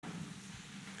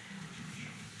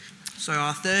So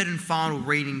our third and final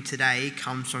reading today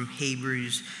comes from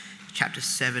Hebrews chapter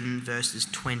 7, verses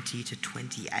 20 to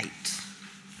 28.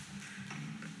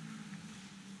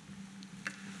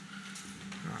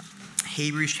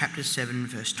 Hebrews chapter 7,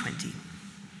 verse 20.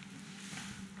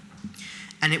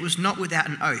 And it was not without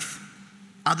an oath.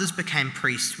 Others became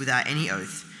priests without any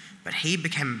oath, but he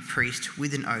became a priest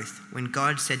with an oath when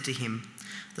God said to him,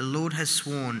 "The Lord has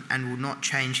sworn and will not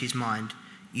change his mind.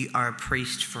 You are a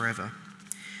priest forever."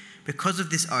 Because of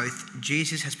this oath,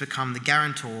 Jesus has become the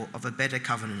guarantor of a better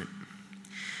covenant.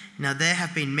 Now there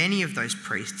have been many of those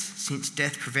priests since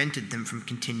death prevented them from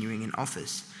continuing in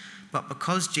office. But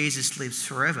because Jesus lives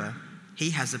forever, he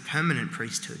has a permanent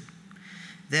priesthood.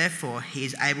 Therefore, he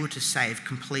is able to save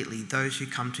completely those who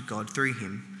come to God through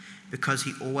him, because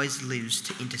he always lives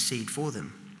to intercede for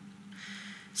them.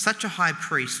 Such a high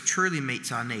priest truly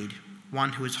meets our need,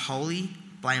 one who is holy,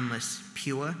 blameless,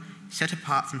 pure, set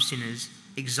apart from sinners,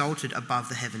 exalted above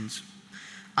the heavens.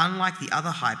 Unlike the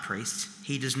other high priests,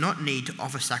 he does not need to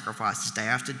offer sacrifices day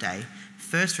after day,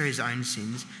 first for his own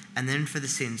sins and then for the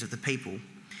sins of the people.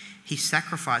 He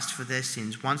sacrificed for their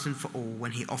sins once and for all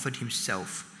when he offered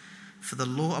himself. For the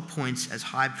law appoints as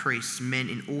high priests men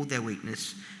in all their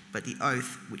weakness, but the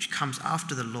oath, which comes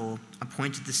after the law,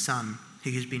 appointed the Son,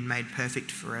 who has been made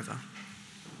perfect forever.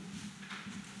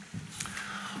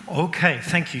 Okay,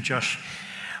 thank you, Josh.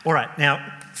 All right,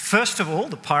 now, first of all,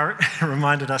 the pirate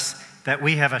reminded us that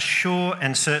we have a sure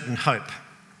and certain hope.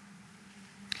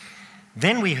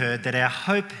 Then we heard that our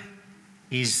hope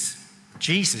is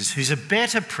Jesus, who's a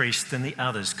better priest than the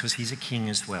others because he's a king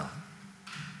as well.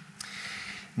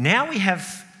 Now we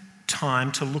have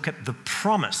time to look at the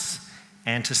promise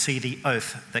and to see the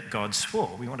oath that God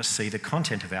swore. We want to see the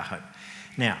content of our hope.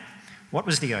 Now, what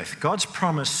was the oath? God's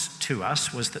promise to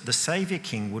us was that the Saviour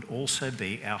King would also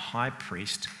be our high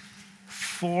priest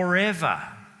forever.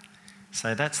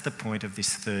 So that's the point of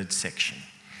this third section.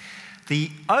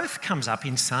 The oath comes up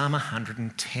in Psalm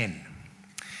 110.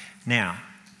 Now,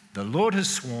 the Lord has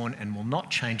sworn and will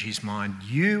not change his mind.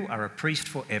 You are a priest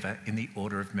forever in the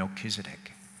order of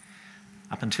Melchizedek.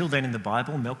 Up until then in the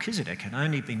Bible, Melchizedek had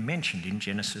only been mentioned in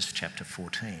Genesis chapter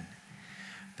 14.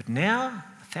 But now,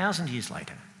 1,000 years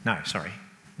later, not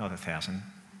 1,000,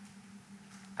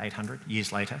 800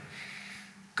 years later,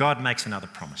 God makes another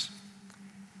promise.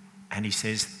 And he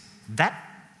says that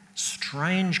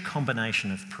strange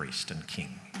combination of priest and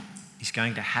king is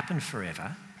going to happen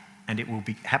forever, and it will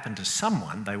happen to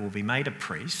someone. They will be made a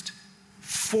priest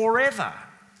forever.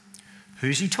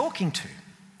 Who's he talking to?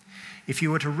 If you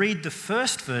were to read the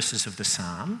first verses of the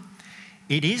psalm,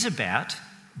 it is about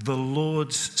the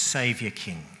Lord's Saviour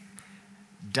King.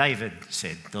 David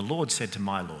said, "The Lord said to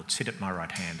my Lord, sit at my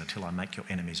right hand until I make your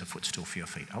enemies a footstool for your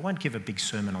feet." I won't give a big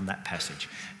sermon on that passage,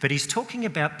 but he's talking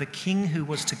about the king who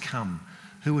was to come,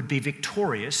 who would be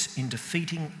victorious in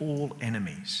defeating all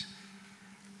enemies,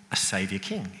 a saviour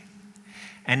king.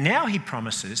 And now he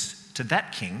promises to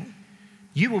that king,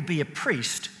 you will be a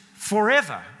priest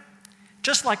forever,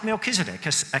 just like Melchizedek,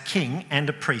 a king and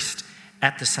a priest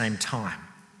at the same time.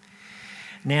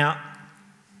 Now,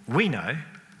 we know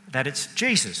that it's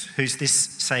Jesus who's this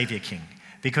saviour king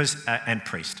and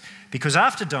priest. Because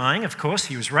after dying, of course,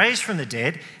 he was raised from the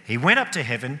dead, he went up to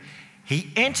heaven,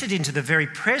 he entered into the very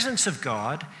presence of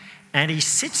God, and he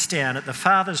sits down at the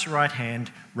Father's right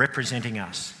hand representing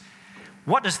us.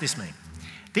 What does this mean?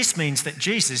 This means that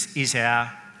Jesus is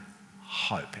our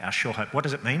hope, our sure hope. What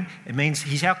does it mean? It means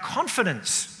he's our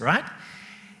confidence, right?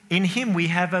 In him we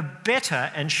have a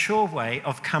better and sure way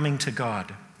of coming to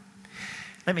God.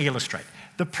 Let me illustrate.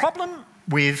 The problem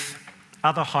with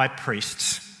other high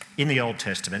priests in the Old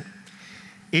Testament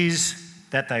is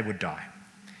that they would die.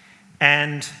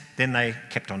 And then they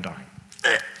kept on dying.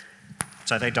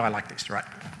 So they die like this, right?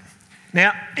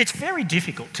 Now, it's very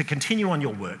difficult to continue on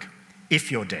your work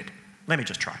if you're dead. Let me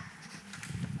just try.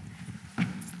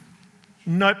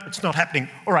 Nope, it's not happening.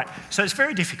 All right, so it's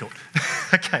very difficult.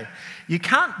 Okay, you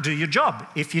can't do your job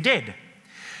if you're dead.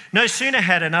 No sooner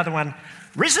had another one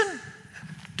risen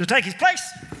to take his place,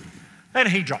 and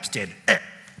he drops dead.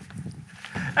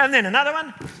 And then another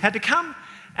one had to come,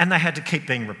 and they had to keep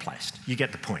being replaced. You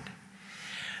get the point.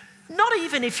 Not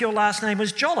even if your last name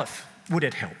was Jolliffe would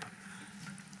it help.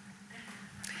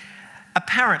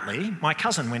 Apparently, my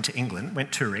cousin went to England,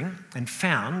 went touring, and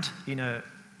found in a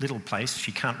little place,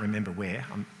 she can't remember where,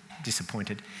 I'm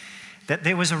disappointed, that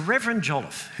there was a Reverend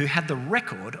Jolliffe who had the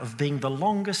record of being the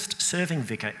longest serving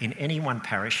vicar in any one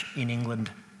parish in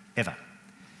England ever.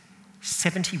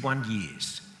 71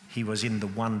 years he was in the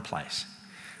one place.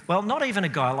 Well, not even a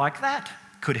guy like that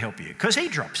could help you, because he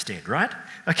drops dead, right?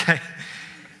 Okay.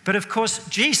 But of course,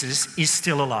 Jesus is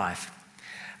still alive.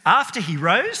 After he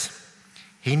rose,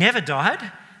 he never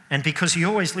died, and because he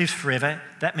always lives forever,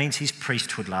 that means his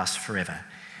priesthood lasts forever,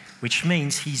 which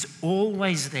means he's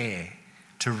always there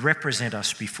to represent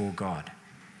us before God.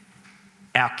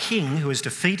 Our King who has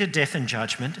defeated death and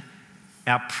judgment,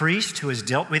 our priest who has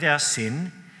dealt with our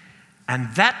sin,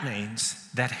 and that means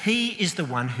that he is the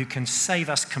one who can save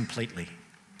us completely.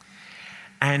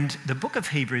 And the book of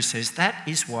Hebrews says that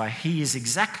is why he is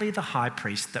exactly the high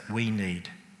priest that we need.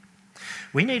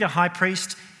 We need a high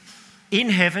priest in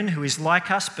heaven who is like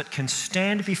us but can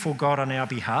stand before God on our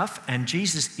behalf, and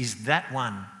Jesus is that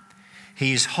one.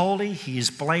 He is holy, he is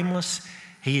blameless,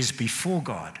 he is before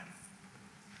God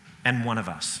and one of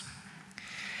us.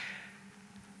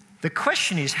 The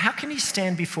question is, how can he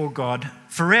stand before God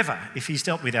forever if he's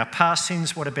dealt with our past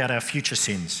sins? What about our future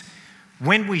sins?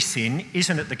 When we sin,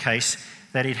 isn't it the case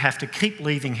that he'd have to keep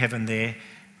leaving heaven there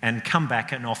and come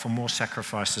back and offer more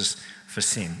sacrifices for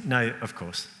sin? No, of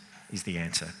course, is the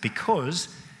answer. Because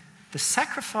the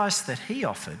sacrifice that he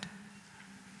offered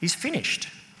is finished.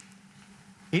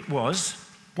 It was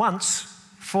once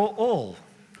for all.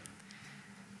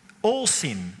 All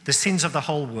sin, the sins of the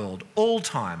whole world, all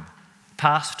time,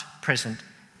 past, present,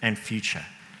 and future.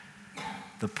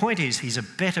 The point is, he's a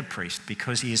better priest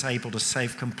because he is able to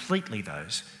save completely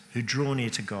those who draw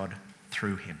near to God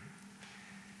through him.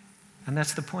 And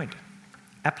that's the point.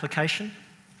 Application,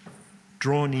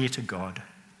 draw near to God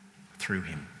through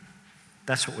him.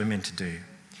 That's what we're meant to do.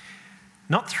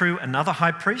 Not through another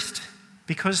high priest,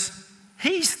 because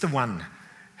he's the one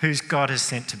whose God has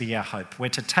sent to be our hope. We're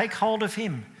to take hold of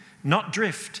him, not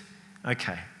drift.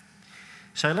 Okay,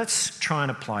 so let's try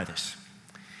and apply this.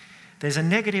 There's a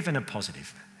negative and a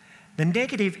positive. The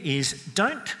negative is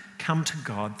don't come to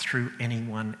God through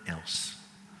anyone else,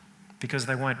 because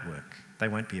they won't work. They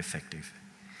won't be effective.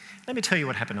 Let me tell you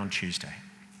what happened on Tuesday.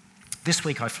 This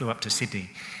week I flew up to Sydney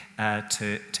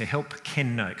to help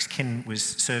Ken Noakes. Ken was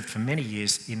served for many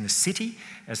years in the city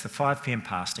as the 5 p.m.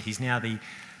 pastor. He's now the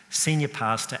senior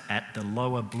pastor at the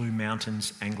Lower Blue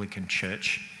Mountains Anglican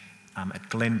Church at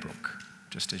Glenbrook,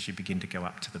 just as you begin to go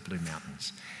up to the Blue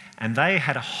Mountains. And they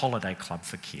had a holiday club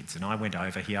for kids, and I went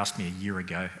over. He asked me a year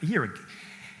ago.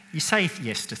 You say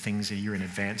yes to things a year in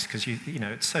advance because you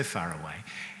know it's so far away.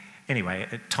 Anyway,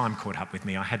 time caught up with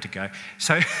me. I had to go.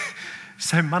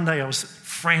 So Monday I was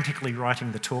frantically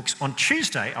writing the talks. On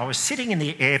Tuesday I was sitting in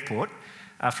the airport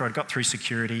after I'd got through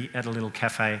security at a little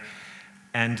cafe,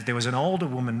 and there was an older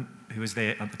woman who was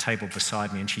there at the table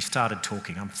beside me, and she started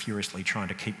talking. I'm furiously trying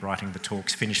to keep writing the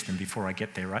talks, finish them before I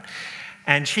get there, right?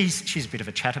 And she's a bit of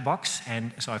a chatterbox,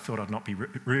 and so I thought I'd not be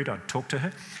rude. I'd talk to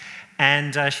her.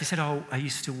 And she said, "Oh, are you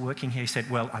still working here?" He said,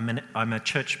 "Well, I'm a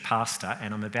church pastor,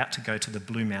 and I'm about to go to the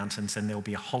Blue Mountains, and there'll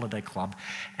be a holiday club,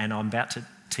 and I'm about to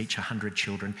teach 100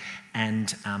 children,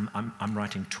 and I'm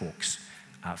writing talks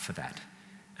for that."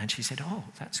 And she said, "Oh,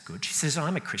 that's good." She says,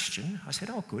 "I'm a Christian." I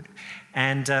said, "Oh, good."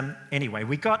 And anyway,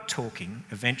 we got talking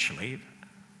eventually,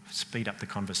 speed up the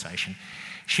conversation.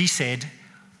 She said,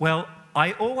 "Well,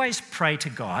 I always pray to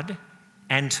God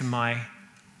and to my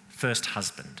first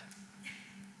husband,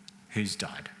 who's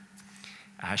died."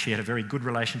 She had a very good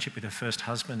relationship with her first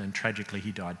husband, and tragically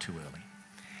he died too early.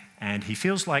 And he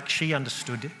feels like she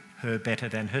understood her better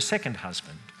than her second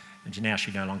husband, and now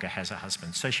she no longer has a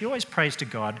husband. So she always prays to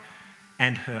God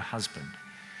and her husband.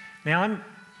 Now I'm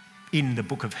in the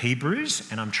book of Hebrews,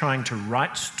 and I'm trying to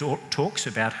write talks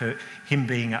about him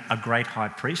being a great high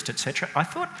priest, etc. I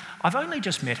thought, I've only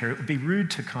just met her, it would be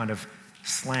rude to kind of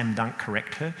slam dunk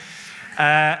correct her.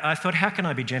 I thought, how can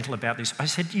I be gentle about this? I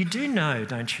said, you do know,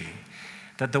 don't you,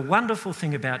 that the wonderful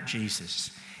thing about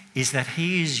Jesus is that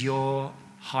he is your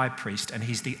high priest and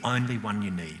he's the only one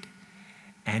you need.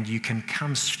 And you can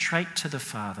come straight to the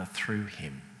Father through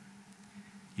him.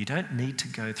 You don't need to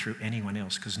go through anyone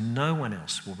else, because no one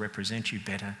else will represent you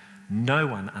better. No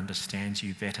one understands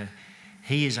you better.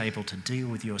 He is able to deal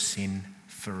with your sin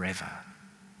forever.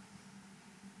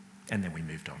 And then we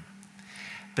moved on.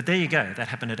 But there you go. That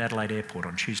happened at Adelaide Airport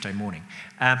on Tuesday morning.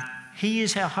 He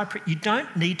is our high priest. You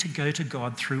don't need to go to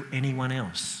God through anyone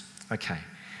else. Okay,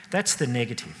 that's the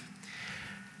negative.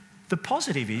 The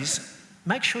positive is,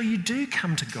 make sure you do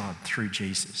come to God through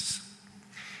Jesus.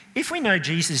 If we know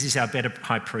Jesus is our better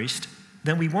high priest,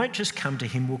 then we won't just come to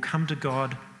him, we'll come to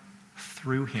God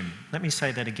through him. Let me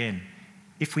say that again.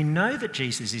 If we know that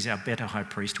Jesus is our better high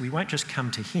priest, we won't just come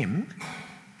to him,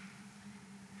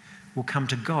 we'll come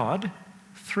to God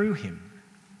through him.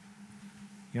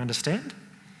 You understand?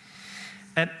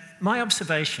 My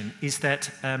observation is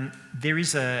that there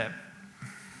is a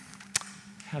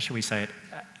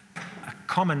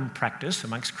common practice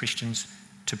amongst Christians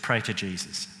to pray to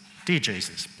Jesus. Dear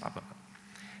Jesus, blah, blah, blah.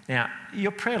 Now,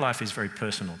 your prayer life is very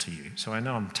personal to you, so I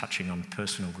know I'm touching on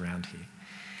personal ground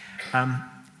here.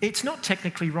 It's not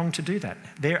technically wrong to do that.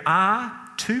 There are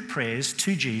 2 prayers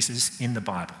to Jesus in the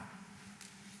Bible.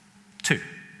 2.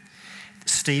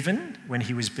 Stephen, when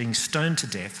he was being stoned to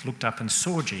death, looked up and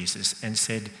saw Jesus and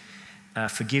said,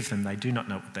 forgive them, they do not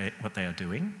know what they are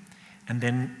doing. And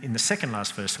then in the second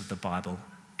last verse of the Bible,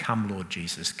 come Lord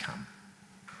Jesus, come.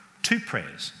 2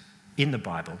 prayers in the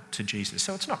Bible to Jesus,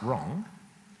 so it's not wrong.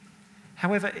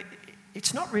 However,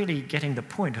 it's not really getting the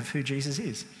point of who Jesus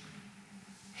is.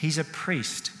 He's a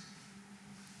priest.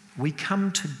 We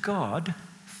come to God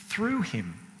through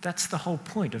him. That's the whole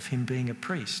point of him being a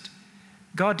priest.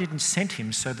 God didn't send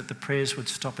him so that the prayers would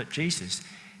stop at Jesus.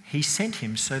 He sent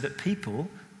him so that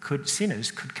sinners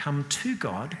could come to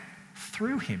God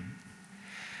through him.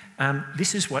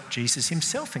 This is what Jesus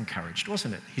himself encouraged,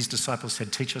 wasn't it? His disciples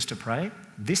said, teach us to pray.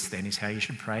 This then is how you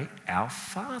should pray, our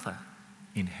Father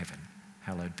in heaven,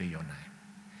 hallowed be your name.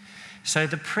 So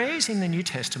the prayers in the New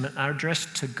Testament are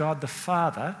addressed to God the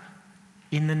Father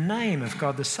in the name of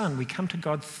God the Son. We come to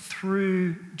God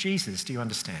through Jesus. Do you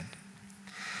understand?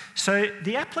 So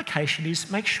the application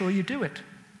is make sure you do it.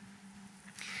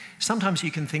 Sometimes you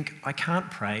can think, I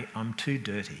can't pray, I'm too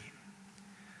dirty.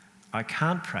 I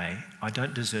can't pray, I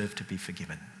don't deserve to be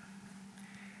forgiven.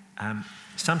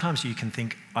 Sometimes you can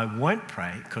think, I won't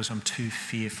pray because I'm too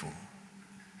fearful.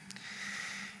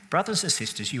 Brothers and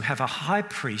sisters, you have a high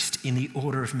priest in the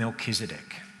order of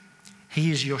Melchizedek. He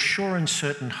is your sure and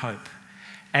certain hope.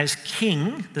 As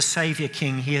king, the Saviour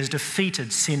King, he has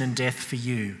defeated sin and death for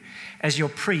you. As your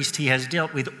priest, he has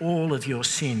dealt with all of your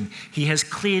sin. He has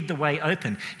cleared the way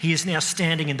open. He is now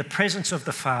standing in the presence of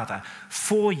the Father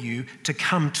for you to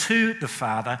come to the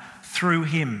Father through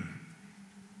him.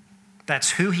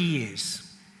 That's who he is.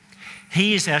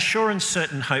 He is our sure and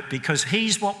certain hope because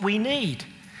he's what we need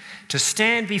to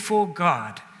stand before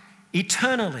God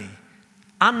eternally,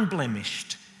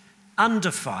 unblemished,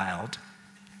 undefiled,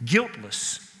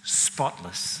 guiltless,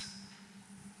 spotless,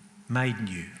 made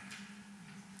new.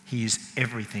 He is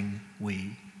everything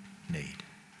we need.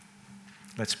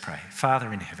 Let's pray.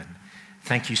 Father in heaven,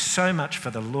 thank you so much for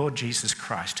the Lord Jesus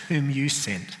Christ, whom you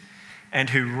sent,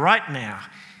 and who right now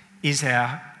is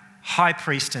our high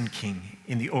priest and king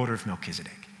in the order of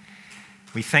Melchizedek.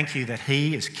 We thank you that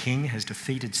he, as king, has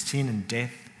defeated sin and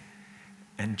death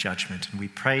and judgment, and we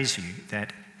praise you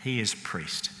that he, as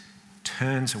priest,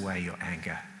 turns away your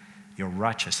anger, your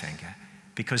righteous anger,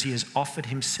 because he has offered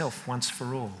himself once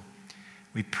for all.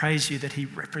 We praise you that he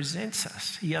represents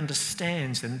us. He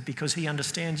understands, and because he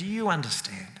understands, you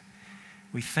understand.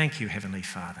 We thank you, Heavenly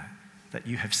Father, that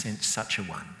you have sent such a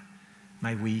one.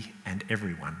 May we and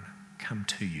everyone come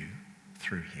to you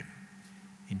through him.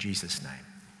 In Jesus' name,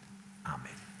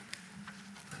 amen.